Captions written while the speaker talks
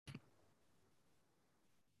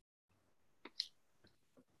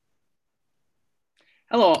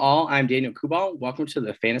Hello, all. I'm Daniel Kubal. Welcome to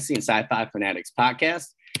the Fantasy and Sci-Fi Fanatics podcast.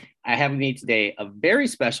 I have with me today a very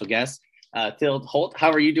special guest, Holdt.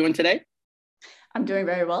 How are you doing today? I'm doing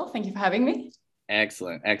very well. Thank you for having me.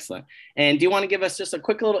 Excellent, excellent. And do you want to give us just a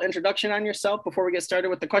quick little introduction on yourself before we get started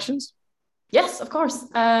with the questions? Yes, of course.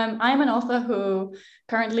 I'm an author who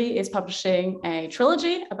currently is publishing a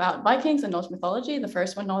trilogy about Vikings and Norse mythology. The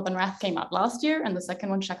first one, Northern Wrath, came out last year, and the second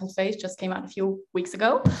one, Shackled Face, just came out a few weeks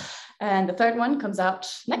ago. And the third one comes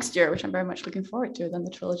out next year, which I'm very much looking forward to. Then the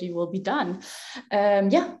trilogy will be done. I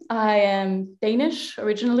am Danish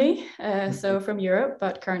originally, so from Europe,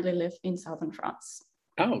 but currently live in southern France.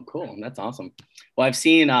 Oh, cool. That's awesome. Well, I've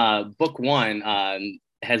seen book one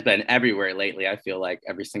has been everywhere lately. I feel like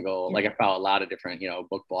every single, like I follow a lot of different,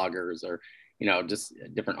 book bloggers or, just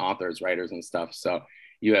different authors, writers and stuff. So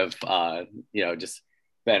you have, just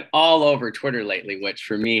been all over Twitter lately, which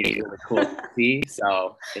for me is really cool to see.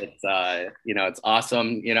 So it's, it's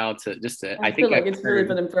awesome, I feel like it's really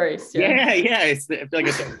been embraced. Yeah. I feel like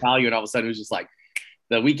it's a value. And all of a sudden it was just like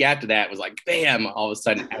the week after that was like, bam, all of a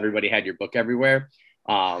sudden everybody had your book everywhere.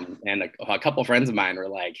 And a couple friends of mine were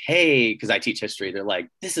like, hey, because I teach history, they're like,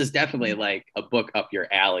 this is definitely like a book up your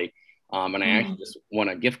alley. And I actually just won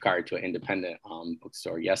a gift card to an independent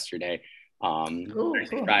bookstore yesterday,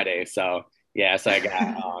 Friday. So I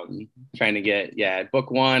got trying to get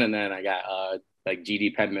book one, and then I got like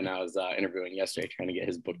GD Penman I was interviewing yesterday, trying to get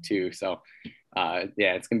his book too. So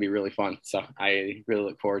it's gonna be really fun. So I really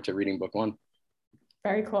look forward to reading book one.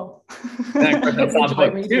 Very cool. And of course, I saw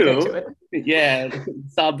book two. Yeah,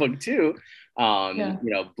 saw book two.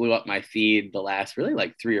 Blew up my feed the last really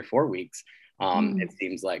like 3 or 4 weeks. It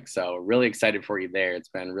seems like. So really excited for you there. It's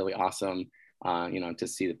been really awesome, to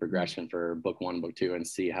see the progression for book one, book two, and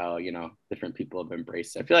see how different people have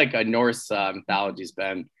embraced it. I feel like Norse mythology's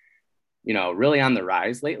been, really on the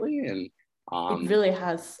rise lately, and it really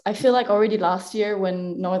has. I feel like already last year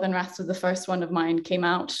when Northern Wrath was the first one of mine came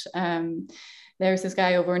out. There's this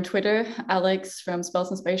guy over on Twitter, Alex from Spells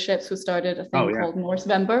and Spaceships, who started a thing called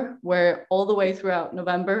Norse-vember, where all the way throughout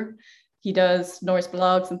November, he does Norse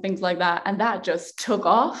blogs and things like that. And that just took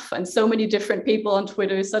off. And so many different people on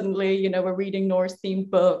Twitter suddenly, were reading Norse-themed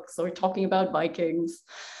books or talking about Vikings.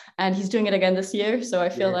 And he's doing it again this year. So I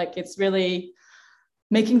feel like it's really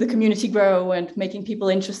making the community grow and making people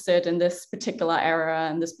interested in this particular era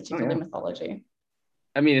and this particular mythology.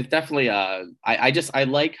 I mean, it's definitely, I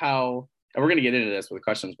like how, and we're going to get into this with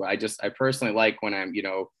questions, but I personally like when I'm,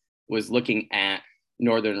 was looking at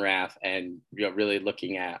Northern Wrath and, really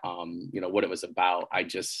looking at, what it was about.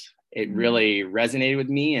 It really resonated with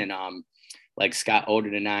me. And like Scott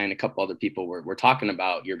Oden and I and a couple other people were talking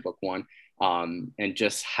about your book one, and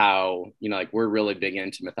just how, like we're really big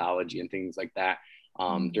into mythology and things like that.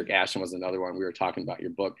 Dirk Ashton was another one. We were talking about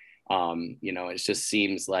your book. It just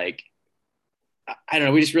seems like, I don't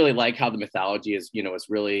know. We just really like how the mythology is, is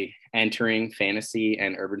really entering fantasy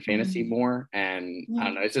and urban fantasy more. And I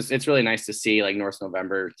don't know, it's really nice to see like Norse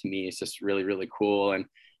November. To me, it's just really, really cool. And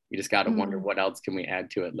you just got to wonder what else can we add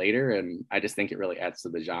to it later. And I just think it really adds to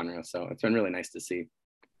the genre. So it's been really nice to see.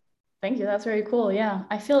 Thank you. That's very cool. Yeah.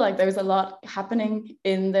 I feel like there's a lot happening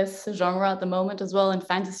in this genre at the moment as well, and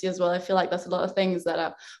fantasy as well. I feel like there's a lot of things that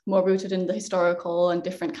are more rooted in the historical and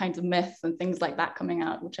different kinds of myths and things like that coming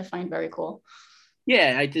out, which I find very cool.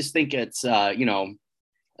 Yeah, I just think it's,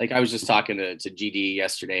 like I was just talking to GD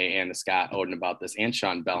yesterday and to Scott Oden about this and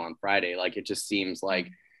Sean Bell on Friday. Like, it just seems like,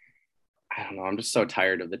 I don't know, I'm just so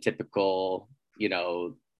tired of the typical,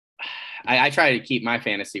 I try to keep my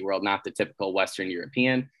fantasy world not the typical Western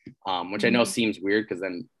European, which I know seems weird because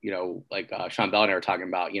then, like Sean Bell and I were talking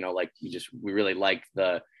about, like we really like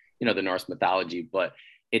the, the Norse mythology, but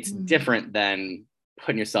it's different than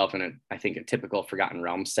putting yourself in I think a typical Forgotten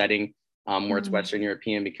Realms setting. Where it's Western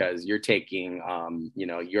European, because you're taking,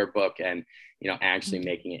 your book and, actually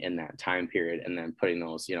making it in that time period and then putting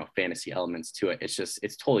those, fantasy elements to it.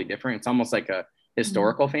 It's totally different. It's almost like a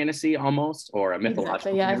historical fantasy almost, or a mythological.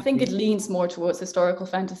 Exactly. Yeah, fantasy. I think it leans more towards historical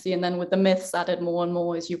fantasy, and then with the myths added more and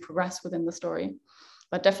more as you progress within the story.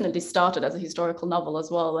 But definitely started as a historical novel as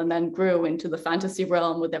well, and then grew into the fantasy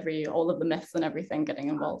realm with all of the myths and everything getting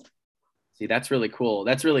involved. See, that's really cool.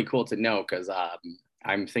 That's really cool to know, because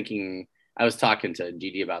I'm thinking, I was talking to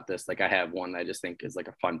GD about this. Like, I have one that I just think is like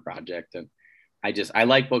a fun project. And I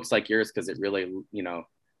like books like yours because it really,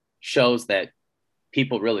 shows that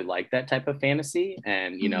people really like that type of fantasy.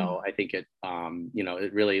 And, I think it,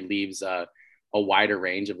 it really leaves a wider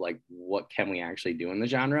range of like, what can we actually do in the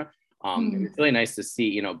genre? It's really nice to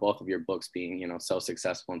see, both of your books being, so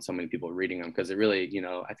successful and so many people reading them, because it really,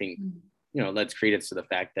 I think, lends credence to the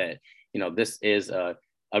fact that, this is a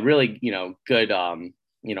really, good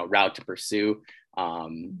route to pursue.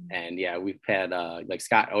 And yeah, we've had like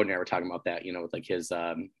Scott Oden and I were talking about that, with like his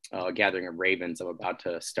Gathering of Ravens, I'm about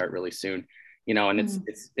to start really soon, and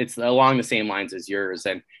it's along the same lines as yours.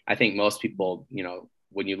 And I think most people,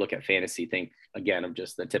 when you look at fantasy, think again of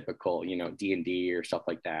just the typical, D&D or stuff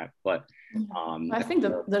like that. But I think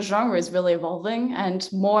the genre is really evolving, and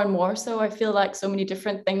more so, I feel like so many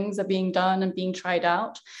different things are being done and being tried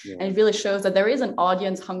out. Yeah. And it really shows that there is an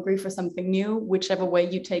audience hungry for something new, whichever way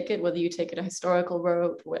you take it, whether you take it a historical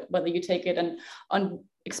road, whether you take it an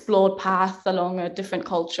unexplored path along a different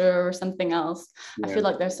culture or something else. Yeah. I feel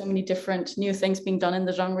like there's so many different new things being done in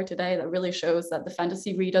the genre today that really shows that the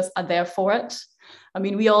fantasy readers are there for it. I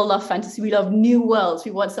mean, we all love fantasy. We love new worlds.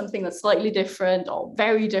 We want something that's slightly different or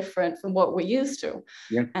very different from what we're used to.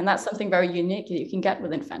 Yeah. And that's something very unique that you can get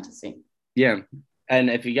within fantasy. Yeah. And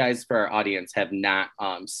if you guys, for our audience, have not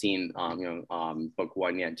seen book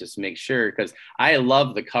one yet, just make sure, because I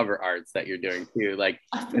love the cover arts that you're doing too. Like,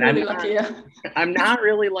 I'm not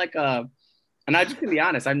really like and I'm just gonna be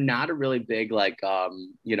honest, I'm not a really big like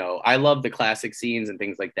I love the classic scenes and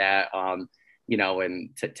things like that. And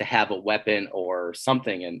to have a weapon or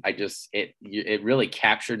something, and it really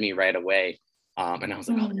captured me right away. And I was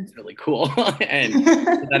like, oh, that's really cool. And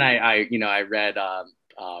then I read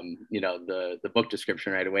the book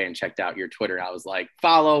description right away and checked out your Twitter. I was like,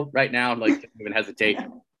 follow right now, like, didn't even hesitate.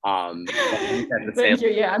 Thank you.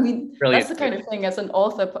 Yeah, I mean, that's the kind of thing, as an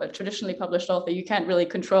author, traditionally published author, you can't really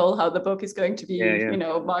control how the book is going to be,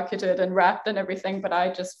 marketed and wrapped and everything. But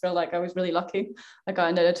I just feel like I was really lucky. I got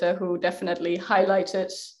an editor who definitely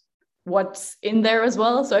highlighted what's in there as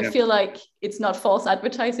well. So I feel like it's not false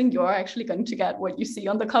advertising. You're actually going to get what you see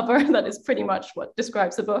on the cover. That is pretty much what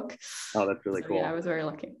describes the book. Oh, that's really cool. Yeah, I was very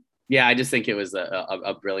lucky. Yeah, I just think it was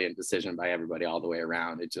a brilliant decision by everybody all the way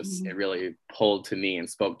around. It just, it really pulled to me and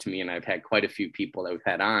spoke to me. And I've had quite a few people that we've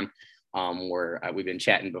had on where we've been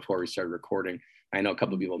chatting before we started recording. I know a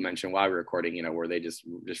couple of people mentioned while we were recording, where they just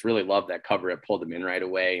really loved that cover. It pulled them in right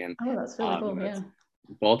away. And that's really cool. Yeah.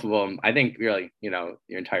 Both of them, I think really, your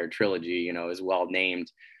entire trilogy, is well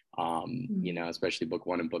named, especially book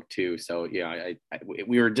one and book two. So,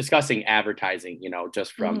 we were discussing advertising,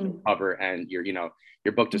 just from the cover and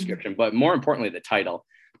your book description, but more importantly, the title,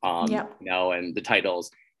 and the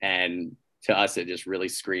titles. And to us, it just really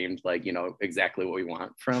screamed like, exactly what we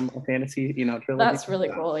want from a fantasy, trilogy. That's really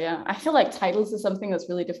cool. Yeah. I feel like titles is something that's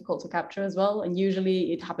really difficult to capture as well. And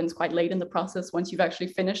usually it happens quite late in the process, once you've actually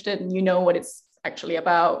finished it and you know what it's actually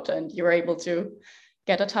about and you're able to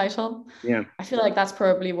get a title. Yeah. I feel like that's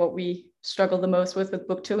probably what we struggle the most with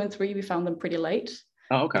book 2 and 3. We found them pretty late.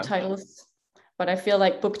 Oh, okay. The titles. But I feel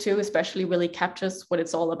like book 2 especially really captures what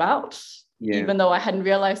it's all about, even though I hadn't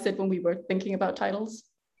realized it when we were thinking about titles.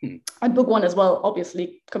 And book 1 as well,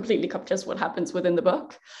 obviously, completely captures what happens within the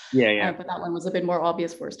book. Yeah. But that one was a bit more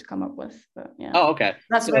obvious for us to come up with. But yeah. Oh, okay.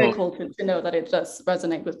 That's very cool to know that it does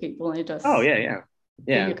resonate with people and it does. Oh, yeah.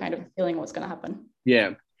 You're kind of feeling what's going to happen.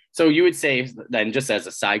 Yeah. So you would say then, just as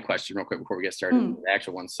a side question real quick before we get started with the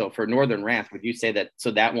actual one. So for Northern Wrath, would you say that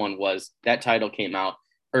title came out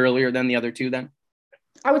earlier than the other two then?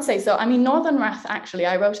 I would say so. I mean, Northern Wrath, actually,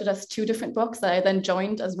 I wrote it as 2 different books that I then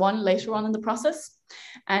joined as one later on in the process.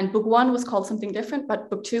 And book 1 was called something different, but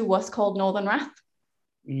book 2 was called Northern Wrath.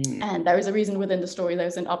 And there is a reason within the story.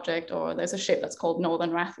 There's an object or there's a ship that's called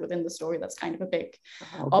Northern Wrath within the story. That's kind of a big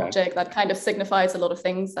object that kind of signifies a lot of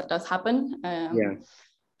things that does happen.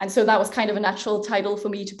 And so that was kind of a natural title for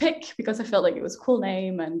me to pick because I felt like it was a cool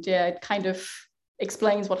name, and it kind of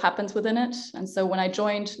explains what happens within it. And so when I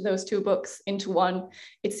joined those 2 books into one,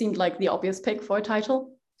 it seemed like the obvious pick for a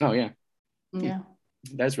title. Oh yeah.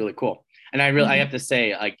 That's really cool. And I have to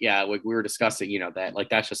say, like, like we were discussing, that like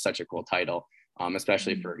that's just such a cool title.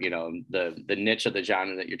 Especially for the niche of the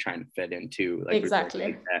genre that you're trying to fit into. Like,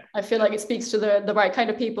 exactly. I feel like it speaks to the right kind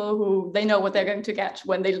of people who they know what they're going to get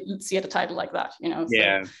when they see a title like that. So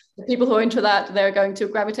the people who are into that, they're going to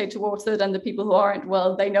gravitate towards it, and the people who aren't,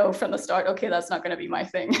 well, they know from the start, okay, that's not going to be my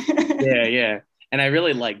thing. Yeah. And I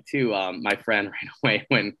really like too, my friend right away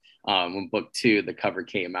when book 2 the cover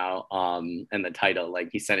came out and the title, like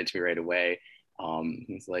he sent it to me right away.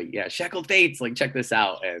 He's like, Shackled Fates, like check this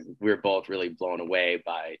out, and we were both really blown away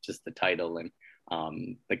by just the title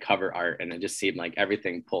and the cover art, and it just seemed like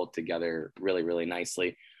everything pulled together really, really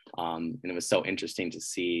nicely. And it was so interesting to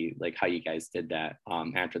see like how you guys did that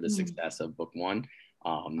after the success of book 1.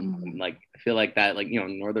 Like I feel like that, like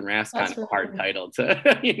Northern Wrath's kind of a hard title to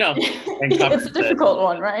it's a difficult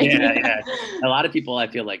one, right? Yeah. A lot of people I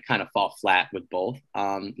feel like kind of fall flat with both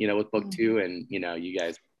with book 2, and you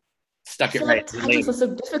guys stuck it right. Titles are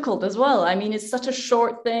so difficult as well. I mean, it's such a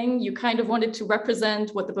short thing. You kind of wanted to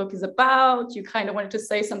represent what the book is about. You kind of wanted to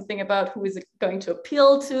say something about who is it going to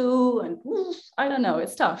appeal to, and I don't know.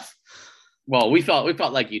 It's tough. Well, we felt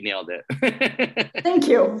like you nailed it. Thank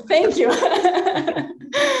you.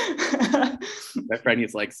 My friend,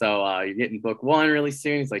 he's like, so you're getting book 1 really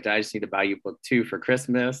soon? He's like, I just need to buy you book 2 for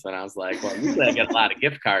Christmas. And I was like, well, usually I get a lot of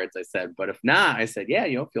gift cards. I said, but if not, I said, yeah,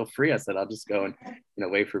 feel free. I said, I'll just go and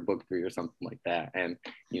wait for book 3 or something like that, and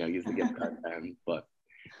use the gift card then. But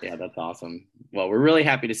yeah, that's awesome. Well, we're really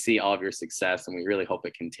happy to see all of your success, and we really hope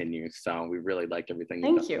it continues. So we really liked everything.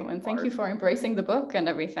 Thank you. And thank you for embracing the book and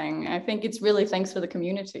everything. I think it's really thanks for the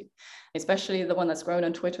community, especially the one that's grown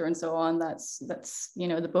on Twitter and so on. That's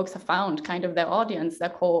the books have found kind of their audience, their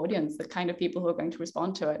core audience, the kind of people who are going to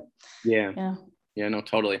respond to it. Yeah, no,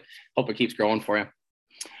 totally. Hope it keeps growing for you.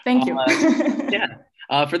 Thank you.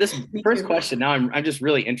 For this first question, now I'm just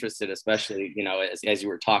really interested, especially, as you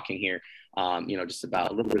were talking here, just about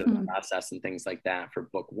a little bit of the process and things like that for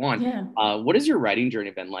book 1. Yeah. What has your writing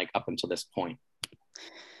journey been like up until this point?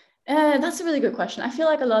 That's a really good question. I feel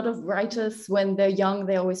like a lot of writers, when they're young,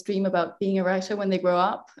 they always dream about being a writer when they grow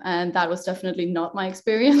up. And that was definitely not my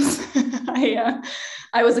experience.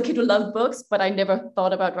 I was a kid who loved books, but I never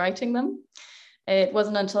thought about writing them. It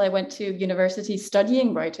wasn't until I went to university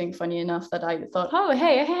studying writing, funny enough, that I thought, oh,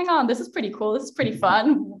 hey, hang on, this is pretty cool. This is pretty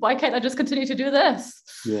fun. Why can't I just continue to do this?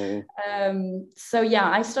 Yeah.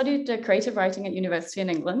 I studied creative writing at university in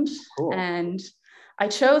England. Cool. And I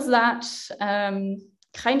chose that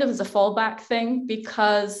kind of as a fallback thing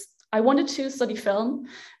because I wanted to study film.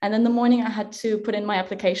 And then the morning I had to put in my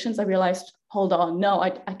applications, I realized, hold on, no,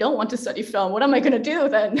 I don't want to study film. What am I going to do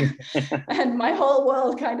then? And my whole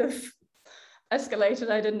world kind of escalated.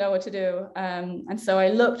 I didn't know what to do. And so I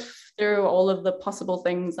looked through all of the possible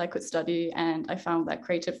things I could study, and I found that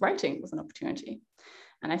creative writing was an opportunity.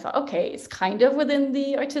 And I thought, okay, it's kind of within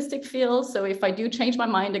the artistic field. So if I do change my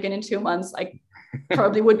mind again in 2 months, I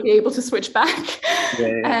probably would be able to switch back.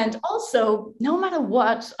 Yeah. And also, no matter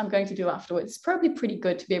what I'm going to do afterwards, it's probably pretty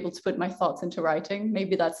good to be able to put my thoughts into writing.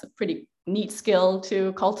 Maybe that's a pretty neat skill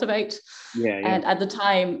to cultivate. Yeah. And at the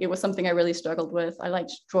time, it was something I really struggled with. I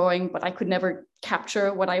liked drawing, but I could never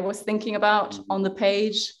capture what I was thinking about on the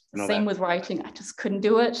page. Same with writing. I just couldn't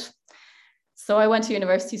do it. So I went to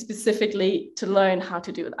university specifically to learn how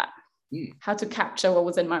to do that, how to capture what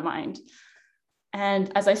was in my mind.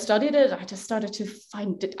 And as I studied it, I just started to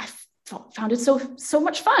find it. I found it so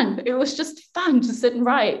much fun. It was just fun to sit and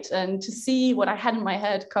write and to see what I had in my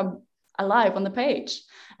head come alive on the page.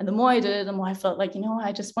 And the more I did it, the more I felt like,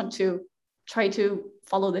 I just want to try to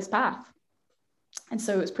follow this path. And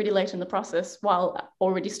so it was pretty late in the process, while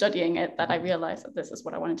already studying it, that I realized that this is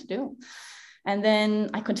what I wanted to do. And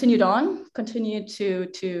then I continued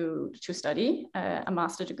to study a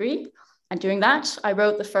master's degree. And doing that, I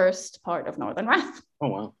wrote the first part of Northern Wrath. Oh,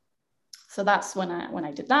 wow. So that's when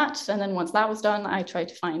I did that. And then once that was done, I tried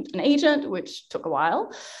to find an agent, which took a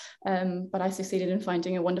while. But I succeeded in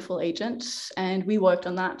finding a wonderful agent. And we worked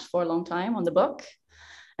on that for a long time on the book.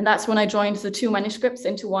 And that's when I joined the 2 manuscripts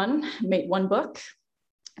into one, made one book,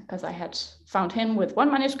 because I had found him with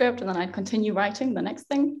one manuscript, and then I'd continue writing the next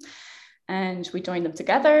thing. And we joined them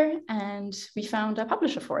together, and we found a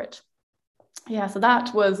publisher for it. Yeah, so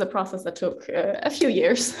that was a process that took a few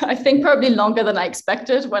years. I think probably longer than I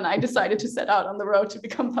expected when I decided to set out on the road to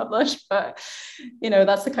become published. But,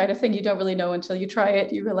 that's the kind of thing you don't really know until you try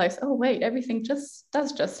it. You realize, oh, wait, everything does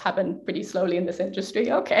just happen pretty slowly in this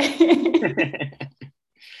industry. Okay.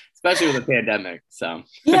 Especially with the pandemic. So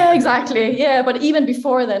yeah, exactly. Yeah, but even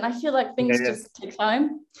before then, I feel like things just take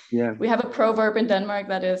time. Yeah, we have a proverb in Denmark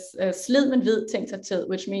that is "Slid men vid, ting tager tid,"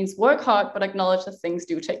 which means work hard but acknowledge that things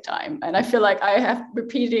do take time. And I feel like I have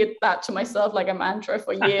repeated that to myself like a mantra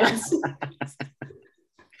for years.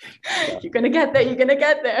 You're gonna get there. You're gonna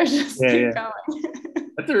get there. Just keep going.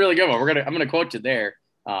 That's a really good one. I'm gonna quote you there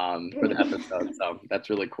for the episode. So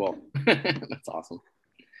that's really cool. That's awesome.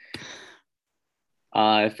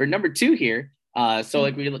 For number 2 here, so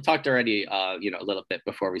like we talked already, a little bit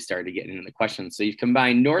before we started getting into the questions. So you've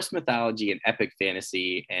combined Norse mythology and epic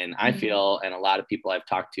fantasy, and I feel, and a lot of people I've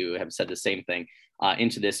talked to have said the same thing,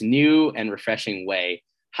 into this new and refreshing way.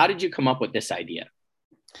 How did you come up with this idea?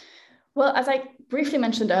 Well, as I briefly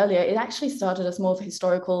mentioned earlier, it actually started as more of a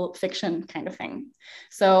historical fiction kind of thing.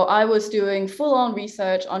 So I was doing full-on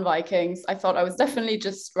research on Vikings. I thought I was definitely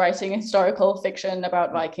just writing historical fiction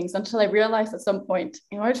about Vikings, until I realized at some point,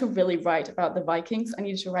 in order to really write about the Vikings, I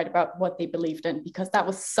needed to write about what they believed in, because that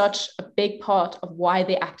was such a big part of why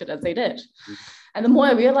they acted as they did. And the more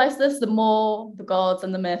I realized this, the more the gods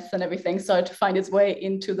and the myth and everything started to find its way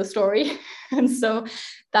into the story. And so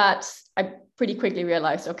that I pretty quickly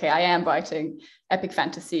realized, okay, I am writing epic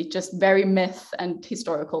fantasy, just very myth and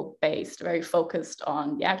historical based, very focused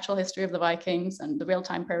on the actual history of the Vikings and the real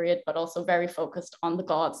time period, but also very focused on the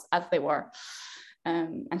gods as they were.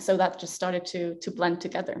 And so that just started to blend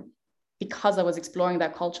together because I was exploring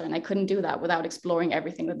that culture, and I couldn't do that without exploring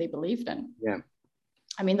everything that they believed in. Yeah.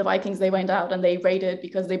 I mean, the Vikings, they went out and they raided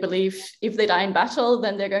because they believe if they die in battle,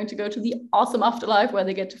 then they're going to go to the awesome afterlife where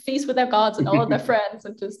they get to feast with their gods and all of their friends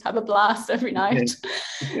and just have a blast every night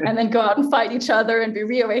and then go out and fight each other and be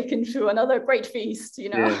reawakened to another great feast, you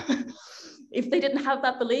know. Yeah. If they didn't have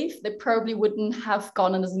that belief, they probably wouldn't have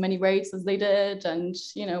gone on as many raids as they did and,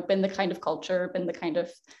 you know, been the kind of culture, been the kind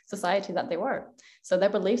of society that they were. So their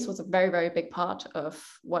beliefs was a very, very big part of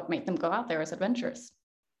what made them go out there as adventurers.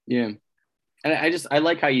 Yeah. And I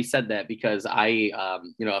like how you said that, because a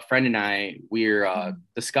friend and I, we're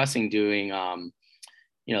discussing doing,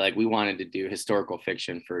 like we wanted to do historical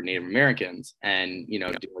fiction for Native Americans and,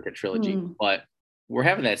 do like a trilogy, but we're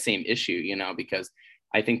having that same issue, because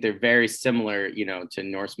I think they're very similar, to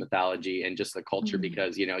Norse mythology and just the culture,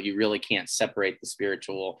 because, you really can't separate the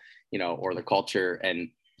spiritual, or the culture.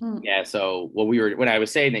 And yeah, so when I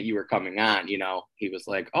was saying that you were coming on, he was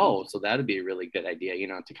like, oh, so that'd be a really good idea,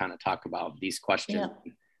 to kind of talk about these questions,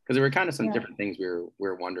 because there were kind of some different things we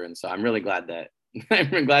were wondering. So I'm really glad that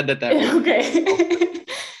okay.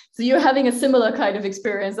 So you're having a similar kind of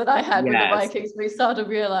experience that I had with the Vikings. We started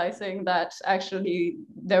realizing that actually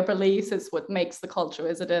their beliefs is what makes the culture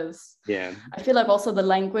as it is. Yeah. I feel like also the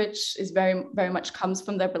language is very, very much comes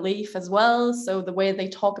from their belief as well. So the way they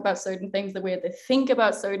talk about certain things, the way they think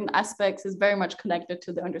about certain aspects is very much connected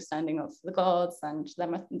to the understanding of the gods and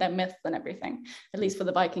their myth and everything. At least for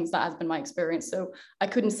the Vikings, that has been my experience. So I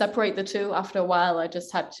couldn't separate the two. After a while, I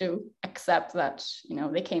just had to accept that,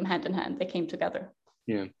 they came hand in hand, they came together.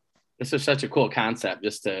 Yeah. This is such a cool concept,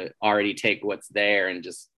 just to already take what's there and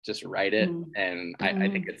just write it. And I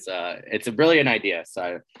think it's a brilliant idea.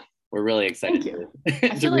 So we're really excited. Thank you.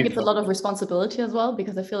 I feel like it's a lot of responsibility as well,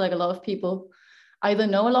 because I feel like a lot of people either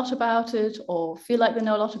know a lot about it or feel like they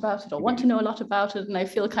know a lot about it or want to know a lot about it. And I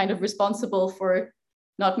feel kind of responsible for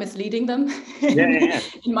not misleading them in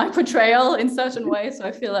my portrayal in certain ways. So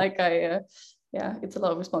I feel like it's a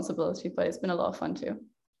lot of responsibility, but it's been a lot of fun too.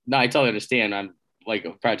 No, I totally understand. I'm like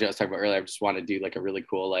a project I was talking about earlier. I just want to do like a really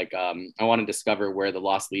cool, I want to discover where the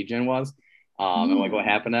Lost Legion was, and like what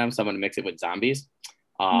happened to them. So I'm gonna mix it with zombies.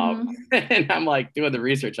 And I'm like doing the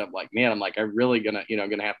research. I'm like, man, I'm really gonna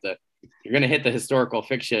have to. You're gonna hit the historical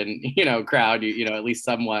fiction, crowd. At least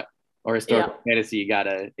somewhat, or historical fantasy. You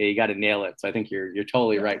gotta nail it. So I think you're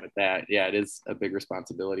totally right with that. Yeah, it is a big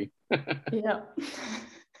responsibility. Yeah.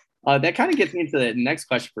 That kind of gets me into the next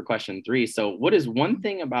question for question 3. So what is one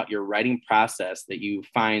thing about your writing process that you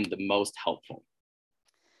find the most helpful?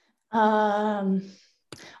 Honestly,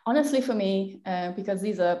 for me, because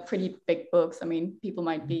these are pretty big books, I mean, people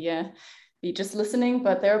might be just listening,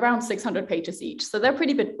 but they're around 600 pages each. So they're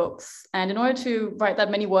pretty big books. And in order to write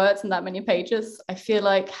that many words and that many pages, I feel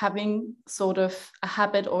like having sort of a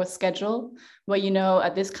habit or a schedule where,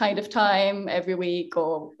 at this kind of time every week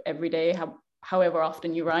or every day, however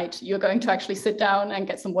often you write, you're going to actually sit down and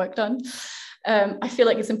get some work done. I feel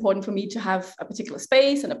like it's important for me to have a particular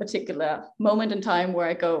space and a particular moment in time where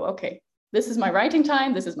I go, okay, this is my writing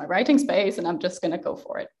time, this is my writing space, and I'm just going to go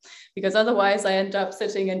for it. Because otherwise I end up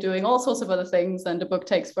sitting and doing all sorts of other things and the book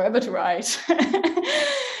takes forever to write.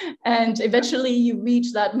 And eventually you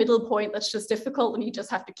reach that middle point that's just difficult and you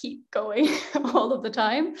just have to keep going all of the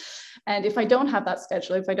time. And if I don't have that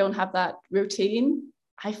schedule, if I don't have that routine,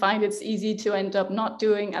 I find it's easy to end up not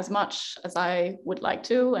doing as much as I would like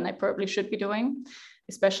to, and I probably should be doing,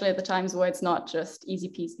 especially at the times where it's not just easy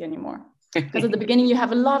peasy anymore. Because at the beginning you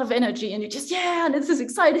have a lot of energy and you just, and this is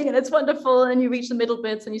exciting and it's wonderful. And you reach the middle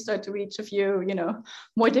bits and you start to reach a few,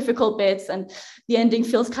 more difficult bits, and the ending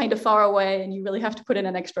feels kind of far away and you really have to put in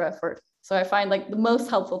an extra effort. So I find like the most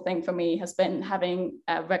helpful thing for me has been having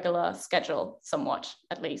a regular schedule, somewhat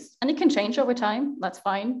at least. And it can change over time, that's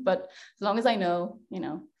fine. But as long as I know,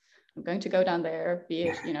 I'm going to go down there, be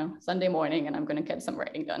it, Sunday morning, and I'm going to get some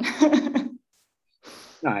writing done.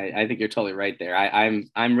 No, I think you're totally right there.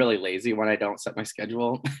 I'm really lazy when I don't set my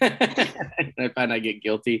schedule. I find I get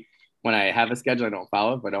guilty when I have a schedule, I don't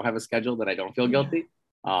follow. If I don't have a schedule, then I don't feel guilty.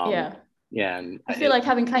 Yeah. And I feel like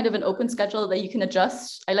having kind of an open schedule that you can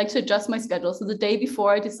adjust. I like to adjust my schedule. So the day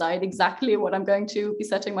before I decide exactly what I'm going to be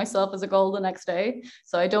setting myself as a goal the next day.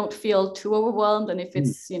 So I don't feel too overwhelmed. And if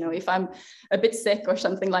it's, if I'm a bit sick or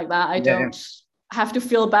something like that, have to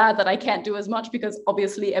feel bad that I can't do as much, because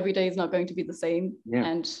obviously every day is not going to be the same. Yeah.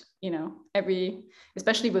 And,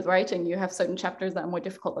 especially with writing, you have certain chapters that are more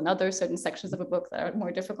difficult than others, certain sections of a book that are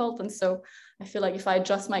more difficult. And so I feel like if I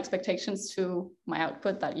adjust my expectations to my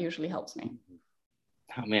output, that usually helps me.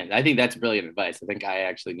 Oh man, I think that's brilliant advice. I think I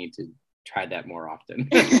actually need to try that more often.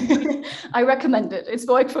 I recommend it. It's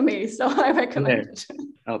worked for me, so I recommend it.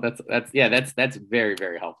 Oh, that's very,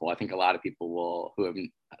 very helpful. I think a lot of people who have,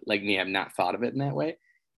 like me, have not thought of it in that way.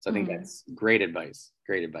 So I think that's great advice.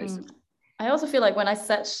 Great advice. I also feel like when I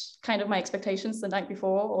set kind of my expectations the night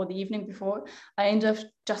before or the evening before, I end up,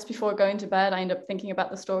 just before going to bed, I end up thinking about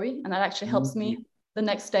the story, and that actually helps me the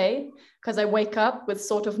next day, because I wake up with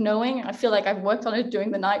sort of knowing. I feel like I've worked on it during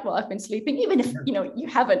the night while I've been sleeping, even if you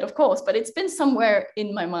haven't, of course, but it's been somewhere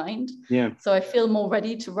in my mind. Yeah. So I feel more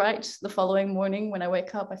ready to write the following morning when I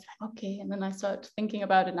wake up. I feel like, okay, and then I start thinking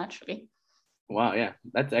about it naturally. Wow, yeah,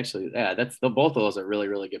 that's actually, that's both of those are really,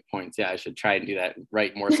 really good points. Yeah, I should try and do that,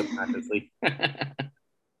 write more subconsciously.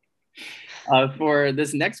 For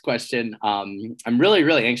this next question, I'm really,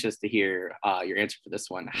 really anxious to hear your answer for this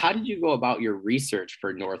one. How did you go about your research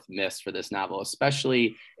for North myths for this novel,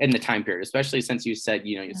 especially in the time period, especially since you said,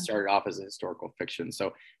 you started off as a historical fiction.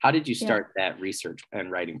 So how did you start that research and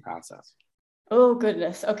writing process? Oh,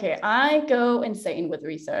 goodness. Okay. I go insane with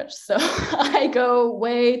research. So I go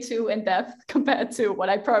way too in depth compared to what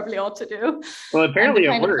I probably ought to do. Well, apparently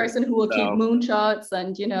I'm the kind of person who will keep moon charts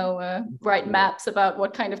and, write maps about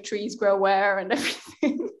what kind of trees grow where and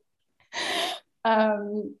everything.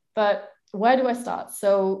 But where do I start?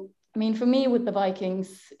 So, I mean, for me with the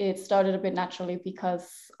Vikings, it started a bit naturally because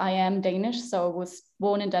I am Danish. So I was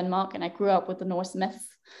born in Denmark and I grew up with the Norse myths.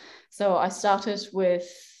 So I started with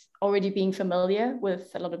already being familiar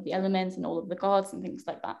with a lot of the elements and all of the gods and things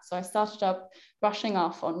like that. So I started up brushing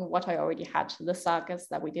off on what I already had, the sagas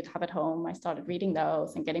that we did have at home. I started reading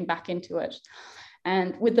those and getting back into it.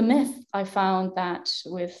 And with the myth, I found that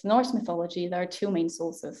with Norse mythology, there are two main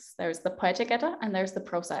sources. There's the Poetic Edda and there's the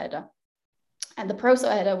Prosa Edda. And the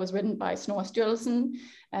Prosa Edda was written by Snorri Sturluson,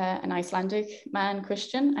 an Icelandic man,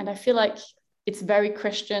 Christian. And I feel like it's a very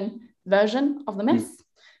Christian version of the myth.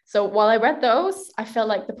 So while I read those, I felt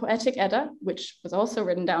like the Poetic Edda, which was also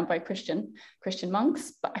written down by Christian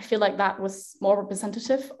monks, but I feel like that was more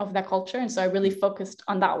representative of their culture. And so I really focused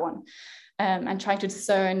on that one and trying to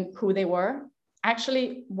discern who they were.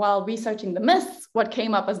 Actually, while researching the myths, what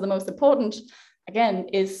came up as the most important, again,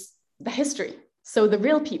 is the history. So the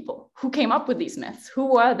real people who came up with these myths, who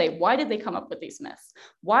were they? Why did they come up with these myths?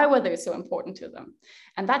 Why were they so important to them?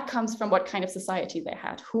 And that comes from what kind of society they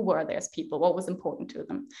had. Who were they as people? What was important to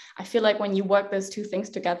them? I feel like when you work those two things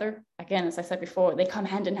together, again, as I said before, they come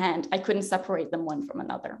hand in hand. I couldn't separate them one from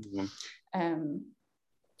another.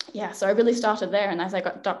 So I really started there. And as I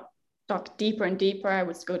got dug deeper and deeper, I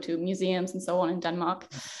would go to museums and so on in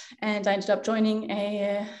Denmark. And I ended up joining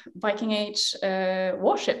a Viking Age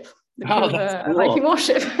warship. Cool. Viking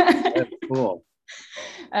warship. That's cool.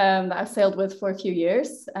 That I've sailed with for a few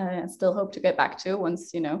years and still hope to get back to once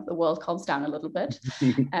the world calms down a little bit.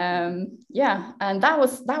 And that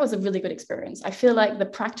was a really good experience. I feel like the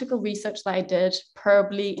practical research that I did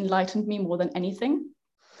probably enlightened me more than anything,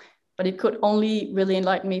 but it could only really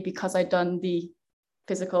enlighten me because I'd done the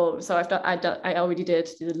physical. So I already did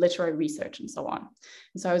the literary research and so on.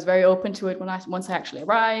 And so I was very open to it once I actually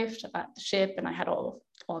arrived at the ship, and I had all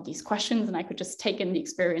these questions, and I could just take in the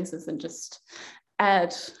experiences and just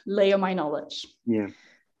layer my knowledge. Yeah.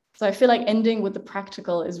 So I feel like ending with the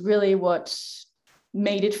practical is really what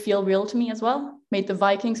made it feel real to me as well, made the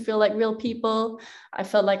Vikings feel like real people. I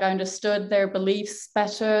felt like I understood their beliefs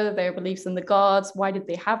better, their beliefs in the gods. Why did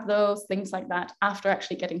they have those? Things like that after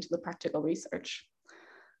actually getting to the practical research.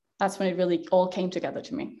 That's when it really all came together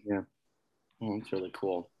to me. Yeah. Oh, that's really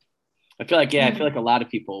cool. I feel like a lot of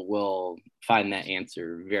people will find that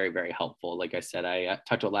answer very, very helpful. Like I said, I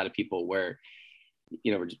talked to a lot of people where,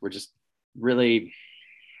 we're just really,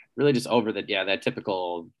 really just over that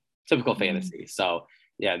typical fantasy. So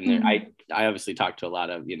yeah, and I obviously talk to a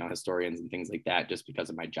lot of historians and things like that just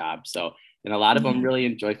because of my job. So, and a lot of them really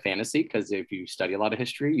enjoy fantasy because if you study a lot of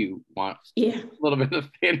history, you want a little bit of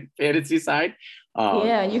the fantasy side.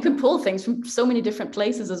 You can pull things from so many different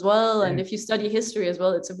places as well. And if you study history as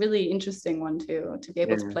well, it's a really interesting one to be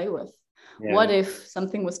able to play with. Yeah. What if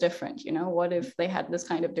something was different? What if they had this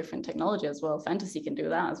kind of different technology as well? Fantasy can do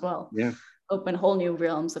that as well. Yeah. Open whole new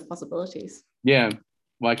realms of possibilities. Yeah.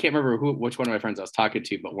 Well, I can't remember which one of my friends I was talking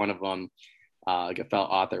to, but one of them, like a fellow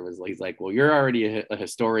author, he's like, well, you're already a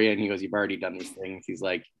historian. He goes, you've already done these things. He's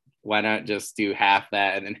like, why not just do half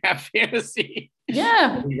that and then half fantasy?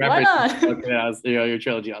 Yeah, why not? Okay, your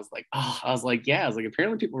trilogy. I was like, yeah. I was like,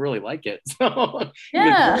 apparently people really like it. So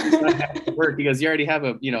Yeah. work because you already have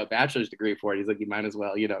a bachelor's degree for it. He's like, you might as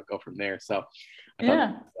well go from there. So I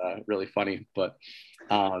thought that was really funny. But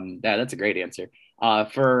that's a great answer.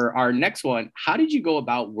 For our next one, how did you go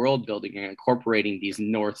about world building and incorporating these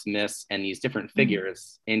Norse myths and these different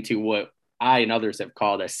figures into what I and others have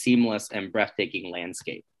called a seamless and breathtaking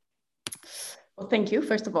landscape? Well, thank you,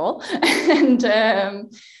 first of all. And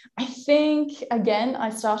I think, again, I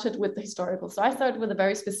started with the historical. So I started with a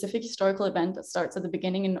very specific historical event that starts at the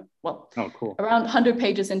beginning cool. Around 100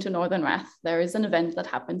 pages into Northern Wrath, there is an event that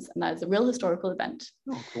happens, and that is a real historical event.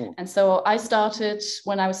 Oh, cool. And so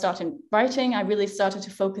when I was starting writing, I really started to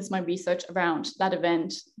focus my research around that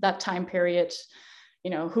event, that time period.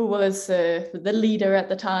 Who was the leader at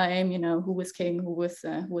the time, who was king, who was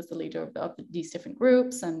the leader of these different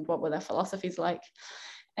groups, and what were their philosophies like.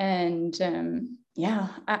 And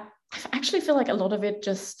I actually feel like a lot of it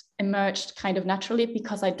just emerged kind of naturally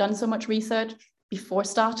because I'd done so much research before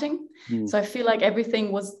starting. So I feel like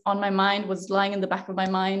everything was on my mind, was lying in the back of my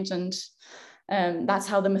mind. And that's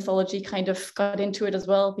how the mythology kind of got into it as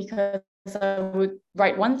well, because I would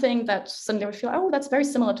write one thing that suddenly I would feel, oh, that's very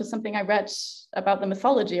similar to something I read about the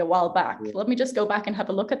mythology a while back. Let me just go back and have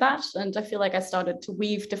a look at that. And I feel like I started to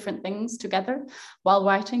weave different things together while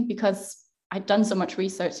writing because I'd done so much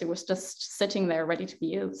research. It was just sitting there ready to be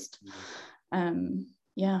used.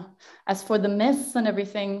 As for the myths and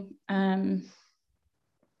everything, I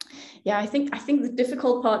think the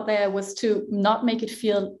difficult part there was to not make it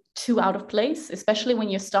feel too out of place, especially when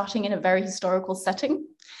you're starting in a very historical setting.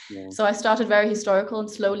 So I started very historical,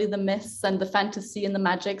 and slowly the myths and the fantasy and the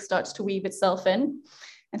magic starts to weave itself in.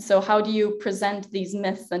 And so how do you present these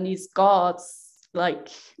myths and these gods like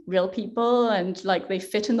real people, and like they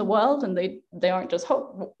fit in the world, and they aren't just,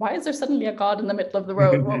 oh, why is there suddenly a god in the middle of the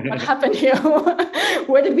road? What happened here?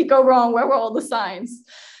 Where did we go wrong? Where were all the signs?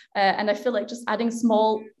 And I feel like just adding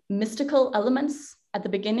small mystical elements at the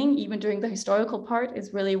beginning, even during the historical part,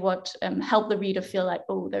 is really what helped the reader feel like,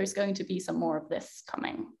 oh, there's going to be some more of this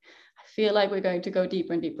coming. I feel like we're going to go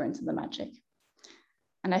deeper and deeper into the magic.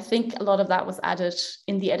 And I think a lot of that was added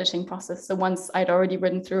in the editing process. So once I'd already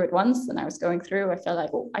written through it once and I was going through, I felt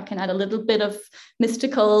like, oh, I can add a little bit of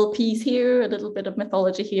mystical piece here, a little bit of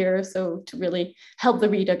mythology here. So to really help the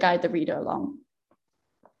reader, guide the reader along.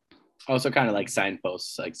 Also kind of like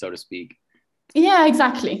signposts, like so to speak. Yeah,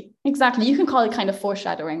 exactly. You can call it kind of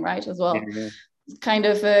foreshadowing, right, as well. Yeah. Kind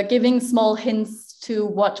of giving small hints to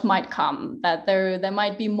what might come, that there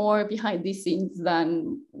might be more behind these scenes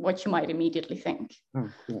than what you might immediately think. Oh,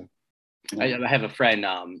 cool. Yeah. I have a friend,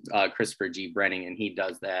 Christopher G. Brenning, and he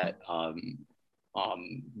does that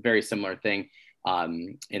very similar thing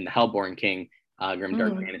in the Hellborn King.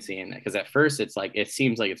 Grimdark fantasy, and because at first it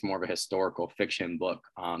seems like it's more of a historical fiction book,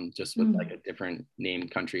 just with like a different named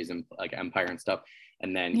countries and like empire and stuff,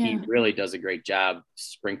 and then he really does a great job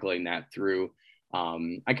sprinkling that through.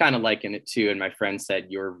 I kind of liken it to, and my friend said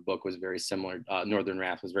your book was very similar. Northern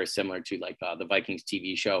Wrath was very similar to like the Vikings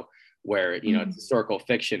TV show, where it's historical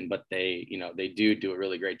fiction, but they do a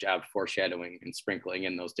really great job foreshadowing and sprinkling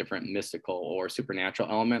in those different mystical or supernatural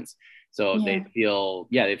elements. So they feel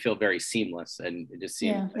very seamless, and it just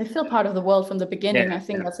seems they feel part of the world from the beginning. I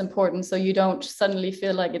think that's important, so you don't suddenly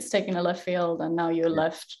feel like it's taking a left field and now you're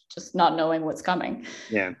left just not knowing what's coming.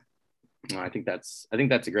 I think that's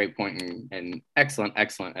a great point, and excellent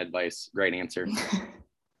advice. Great answer.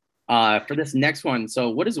 For this next one, so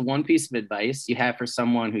what is one piece of advice you have for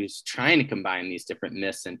someone who's trying to combine these different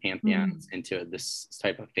myths and pantheons into this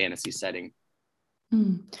type of fantasy setting?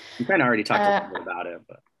 You kind of already talked a little bit about it,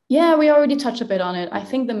 but yeah, we already touched a bit on it. I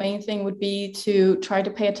think the main thing would be to try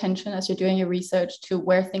to pay attention as you're doing your research to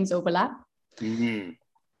where things overlap.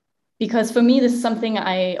 Because for me, this is something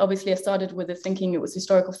I started with thinking it was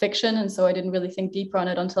historical fiction. And so I didn't really think deeper on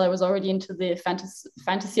it until I was already into the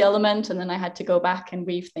fantasy element. And then I had to go back and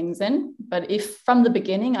weave things in. But if from the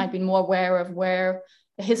beginning, I'd been more aware of where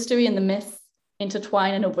the history and the myth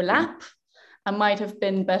intertwine and overlap, I might have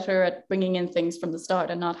been better at bringing in things from the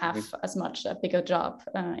start and not have as much a bigger job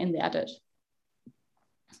in the edit.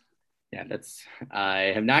 Yeah,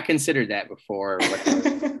 I have not considered that before.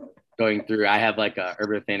 Going through, I have like a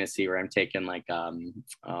urban fantasy where I'm taking like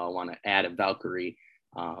want to add a Valkyrie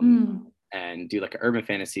and do like an urban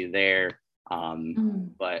fantasy there.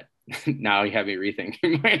 But now you have me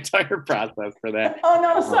rethinking my entire process for that. Oh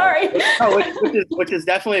no, sorry. Which is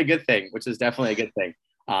definitely a good thing.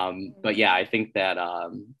 But yeah, I think that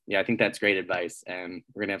I think that's great advice, and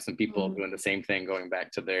we're gonna have some people doing the same thing, going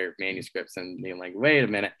back to their manuscripts and being like, wait a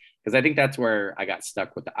minute, because I think that's where I got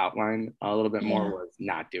stuck with the outline a little bit more, was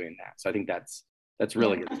not doing that. So I think that's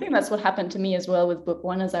really good. I think that's what happened to me as well with book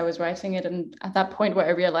one as I was writing it, and at that point where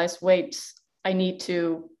I realized, wait, I need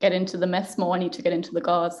to get into the myths more, I need to get into the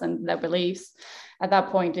gods and their beliefs. At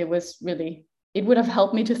that point, it would have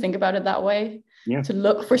helped me to think about it that way, to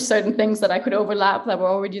look for certain things that I could overlap that were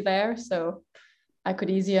already there. So I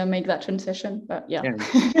could easier make that transition. But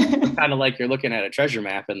it's kind of like you're looking at a treasure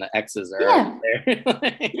map and the X's are there.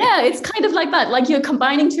 It's kind of like that. Like you're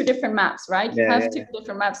combining two different maps, right? You have two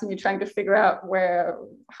different maps and you're trying to figure out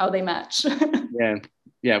how they match.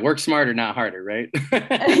 Work smarter, not harder, right?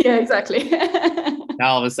 Yeah, exactly.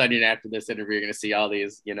 Now all of a sudden after this interview, you're going to see all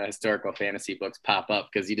these, historical fantasy books pop up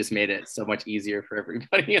because you just made it so much easier for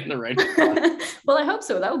everybody in the writing process. Well, I hope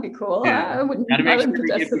so. That would be cool. Yeah. I wouldn't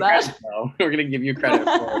protest to that. We're going to give you credit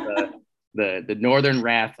for the Northern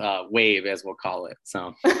Wrath wave, as we'll call it.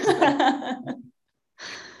 So,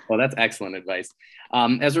 well, that's excellent advice.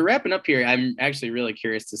 As we're wrapping up here, I'm actually really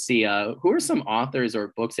curious to see who are some authors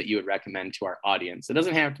or books that you would recommend to our audience. It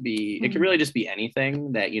doesn't have to be, it can really just be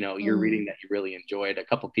anything that, you're reading that you really enjoyed. A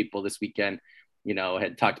couple people this weekend,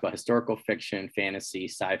 had talked about historical fiction, fantasy,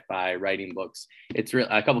 sci-fi, writing books. It's really,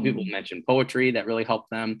 a couple people mentioned poetry that really helped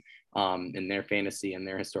them in their fantasy and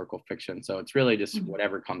their historical fiction. So it's really just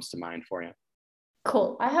whatever comes to mind for you.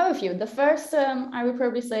 Cool. I have a few. The first I would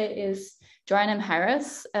probably say is Joanne M.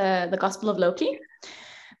 Harris, The Gospel of Loki.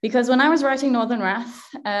 Because when I was writing Northern Wrath,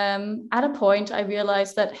 at a point I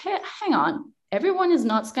realized that, hey, hang on, everyone is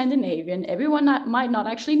not Scandinavian. Everyone might not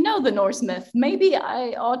actually know the Norse myth. Maybe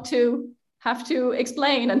I ought to have to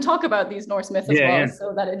explain and talk about these Norse myths as well,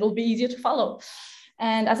 so that it'll be easier to follow.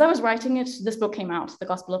 And as I was writing it, this book came out, The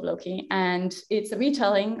Gospel of Loki, and it's a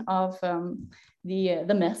retelling of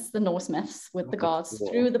the myths, the Norse myths with the gods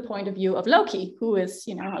through the point of view of Loki, who is,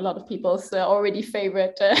 a lot of people's already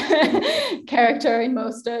favorite character in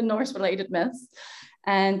most Norse-related myths.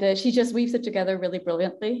 And she just weaves it together really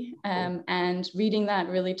brilliantly. And reading that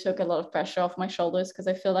really took a lot of pressure off my shoulders, because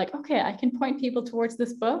I feel like, okay, I can point people towards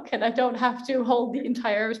this book and I don't have to hold the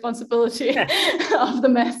entire responsibility of the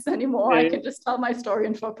mess anymore. I can just tell my story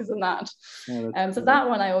and focus on that. So that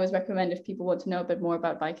one I always recommend if people want to know a bit more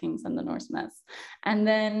about Vikings and the Norse myths. And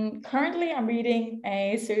then currently I'm reading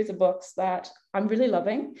a series of books that I'm really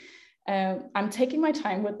loving. I'm taking my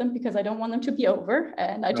time with them because I don't want them to be over,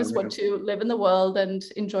 and I just want to live in the world and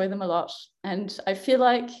enjoy them a lot. And I feel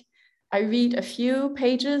like I read a few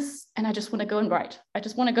pages and I just want to go and write. I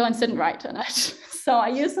just want to go and sit and write. And so I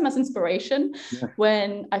use them as inspiration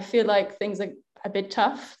when I feel like things are a bit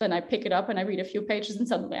tough. Then I pick it up and I read a few pages and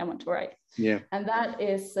suddenly I want to write. And that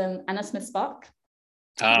is Anna Smith Spark.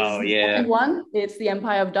 One, it's The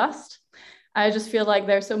Empire of Dust. I just feel like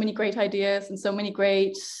there's so many great ideas and so many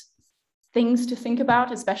great things to think about,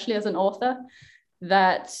 especially as an author,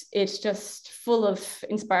 that it's just full of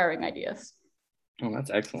inspiring ideas. Oh, that's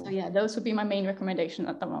excellent. So those would be my main recommendation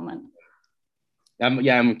at the moment.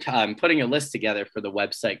 I'm putting a list together for the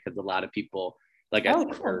website because a lot of people, like I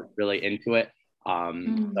said, are really into it.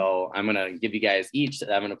 So I'm gonna give you guys each.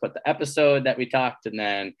 I'm gonna put the episode that we talked, and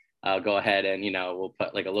then I'll go ahead and we'll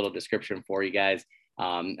put like a little description for you guys.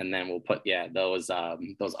 And then we'll put those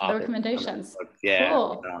author recommendations.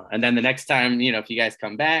 Cool. And then the next time, if you guys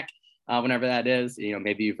come back, whenever that is,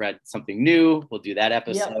 maybe you've read something new, we'll do that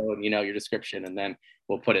episode, your description, and then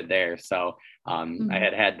we'll put it there. So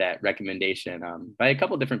I had that recommendation by a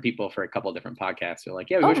couple different people for a couple different podcasts. They're like,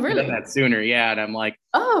 we wish we did that sooner. And I'm like,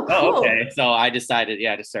 cool. Okay. So I decided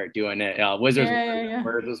to start doing it. Wizards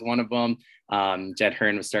was one of them. Jed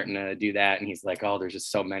Hearn was starting to do that, and he's like, there's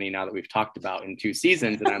just so many now that we've talked about in 2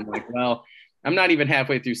 seasons. And I'm like, well, I'm not even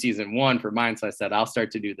halfway through season 1 for mine. So I said, I'll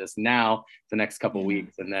start to do this now the next couple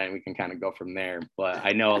weeks, and then we can kind of go from there. But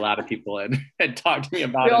I know a lot of people had talked to me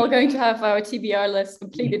about it. We're all going to have our TBR list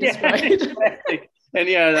completely destroyed. Exactly. And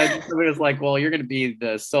it was like, well, you're going to be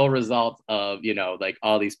the sole result of, like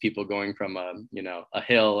all these people going from a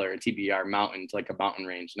hill or a TBR mountain to like a mountain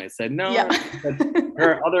range. And I said, no,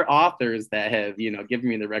 there are other authors that have, given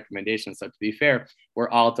me the recommendations. So to be fair, we're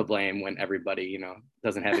all to blame when everybody,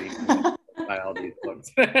 doesn't have any to buy all these books.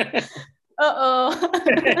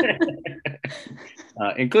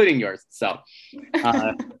 Including yours. So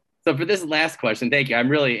for this last question, thank you. I'm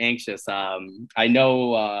really anxious. I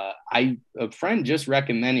know a friend just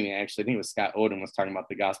recommended me, actually, I think it was Scott Odin was talking about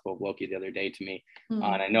The Gospel of Loki the other day to me. And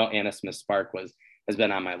I know Anna Smith Spark was has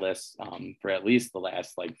been on my list for at least the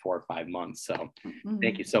last like 4 or 5 months. So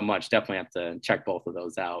thank you so much. Definitely have to check both of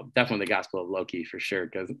those out. Definitely the Gospel of Loki for sure,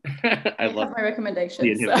 because I love my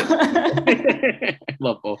recommendations. So. I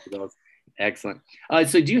love both of those. Excellent.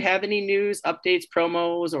 So do you have any news, updates,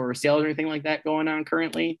 promos, or sales or anything like that going on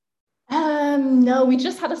currently? No, we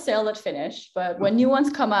just had a sale that finished, but when new ones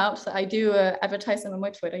come out, I do advertise them on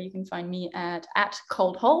my Twitter. You can find me at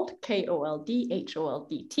Holdt,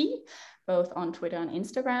 KOLDHOLDT, both on Twitter and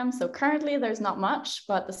Instagram. So currently there's not much,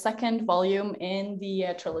 but the second volume in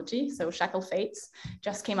the trilogy, so Shackled Fates,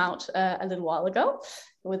 just came out a little while ago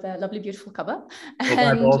with a lovely, beautiful cover.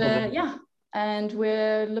 And yeah, and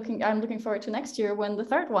I'm looking forward to next year when the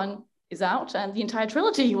third one is out and the entire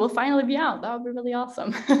trilogy will finally be out. That would be really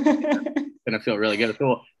awesome. It's gonna feel really good.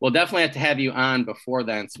 So we'll definitely have to have you on before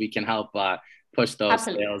then so we can help push those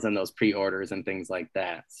sales and those pre-orders and things like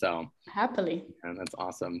that. So happily. And that's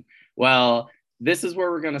awesome. Well, this is where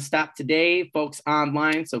we're going to stop today, folks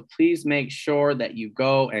online. So please make sure that you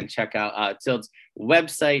go and check out Tild's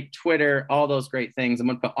website, Twitter, all those great things. I'm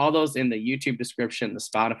going to put all those in the YouTube description, the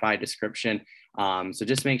Spotify description. So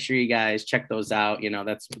just make sure you guys check those out. You know,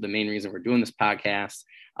 that's the main reason we're doing this podcast.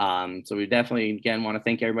 So we definitely, again, want to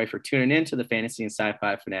thank everybody for tuning in to the Fantasy and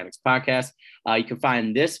Sci-Fi Fanatics podcast. You can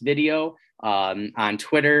find this video on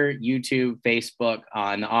Twitter, YouTube, Facebook,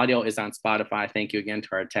 and the audio is on Spotify. Thank you again to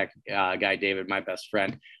our tech guy, David, my best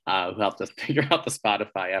friend, who helped us figure out the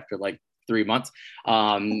Spotify after like 3 months.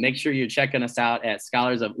 Make sure you're checking us out at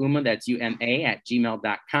Scholars of Uma, that's UMA at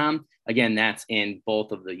gmail.com. Again, that's in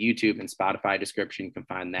both of the YouTube and Spotify description. You can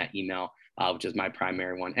find that email, which is my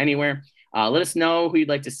primary one anywhere. Let us know who you'd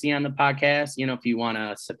like to see on the podcast. You know, if you want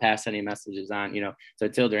to pass any messages on, you know, to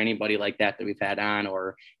Tild or anybody like that we've had on,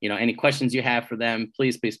 or, you know, any questions you have for them,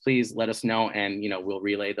 please let us know. And, you know, we'll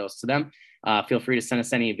relay those to them. Feel free to send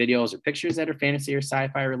us any videos or pictures that are fantasy or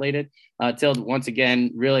sci-fi related. Tild, once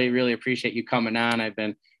again, really, really appreciate you coming on. I've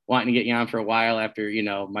been wanting to get you on for a while after, you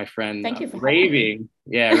know, my friend raving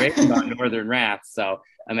about Northern Wrath. So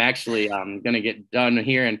I'm actually going to get done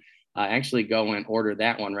here and actually go and order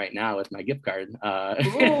that one right now with my gift card.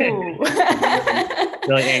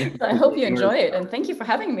 Really I hope you enjoy it, and thank you for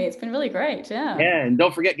having me. It's been really great. Yeah, and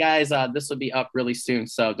don't forget, guys, this will be up really soon,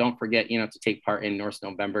 so don't forget, you know, to take part in Norse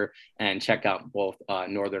November and check out both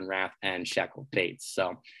Northern Wrath and Shackled Fates.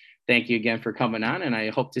 So thank you again for coming on, and I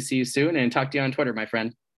hope to see you soon and talk to you on Twitter, my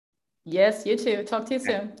friend. Yes, you too. Talk to you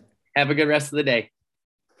soon. Have a good rest of the day.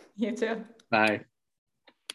 You too. Bye.